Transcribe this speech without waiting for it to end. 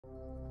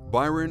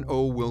Byron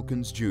O.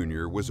 Wilkins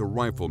Jr. was a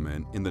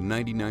rifleman in the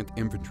 99th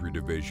Infantry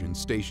Division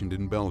stationed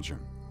in Belgium.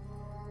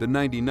 The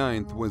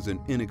 99th was an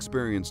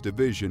inexperienced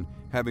division,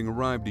 having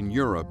arrived in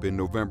Europe in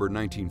November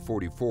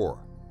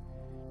 1944.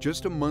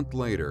 Just a month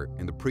later,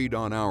 in the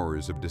pre-dawn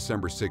hours of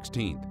December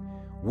 16th,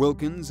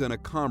 Wilkins and a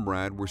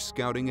comrade were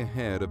scouting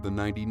ahead of the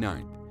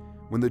 99th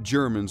when the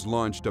Germans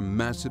launched a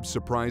massive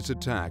surprise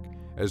attack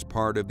as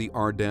part of the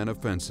Ardennes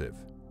offensive.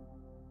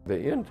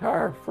 The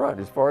entire front,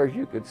 as far as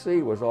you could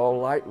see, was all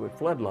light with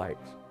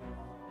floodlights.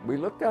 We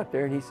looked out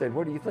there and he said,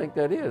 "What do you think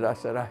that is?" I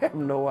said, "I have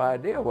no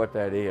idea what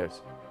that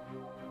is."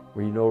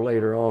 Well, you know,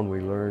 later on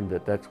we learned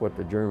that that's what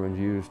the Germans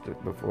used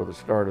before the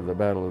start of the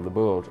Battle of the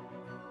Bulge.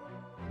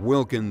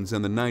 Wilkins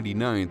and the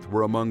 99th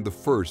were among the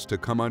first to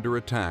come under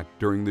attack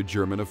during the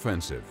German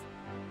offensive.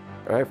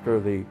 After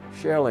the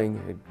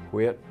shelling had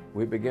quit,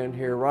 we began to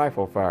hear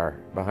rifle fire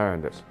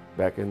behind us,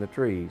 back in the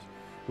trees.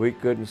 We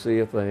couldn't see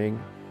a thing.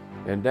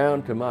 And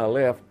down to my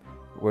left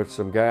were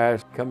some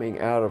guys coming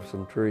out of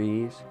some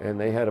trees, and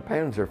they had a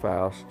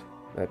Panzerfaust.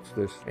 That's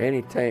this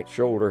anti-tank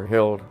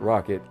shoulder-held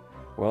rocket.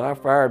 Well, I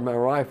fired my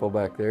rifle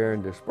back there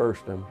and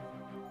dispersed them.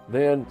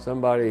 Then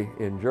somebody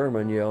in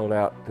German yelled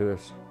out to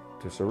us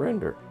to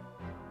surrender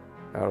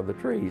out of the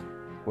trees.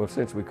 Well,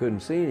 since we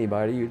couldn't see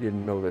anybody, you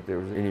didn't know that there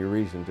was any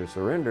reason to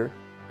surrender.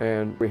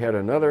 And we had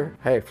another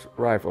half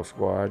rifle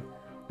squad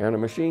and a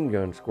machine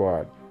gun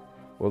squad.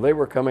 Well, they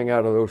were coming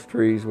out of those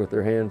trees with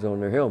their hands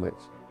on their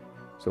helmets,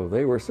 so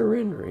they were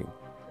surrendering.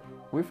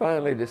 We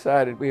finally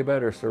decided we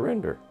better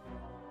surrender.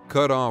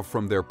 Cut off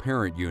from their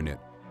parent unit,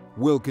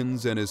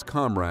 Wilkins and his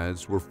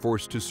comrades were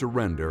forced to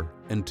surrender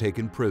and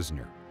taken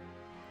prisoner.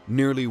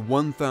 Nearly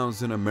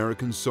 1,000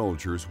 American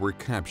soldiers were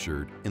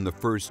captured in the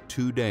first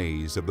 2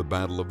 days of the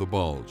Battle of the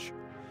Bulge,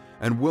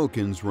 and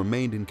Wilkins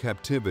remained in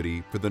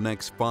captivity for the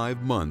next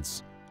 5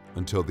 months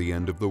until the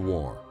end of the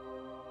war.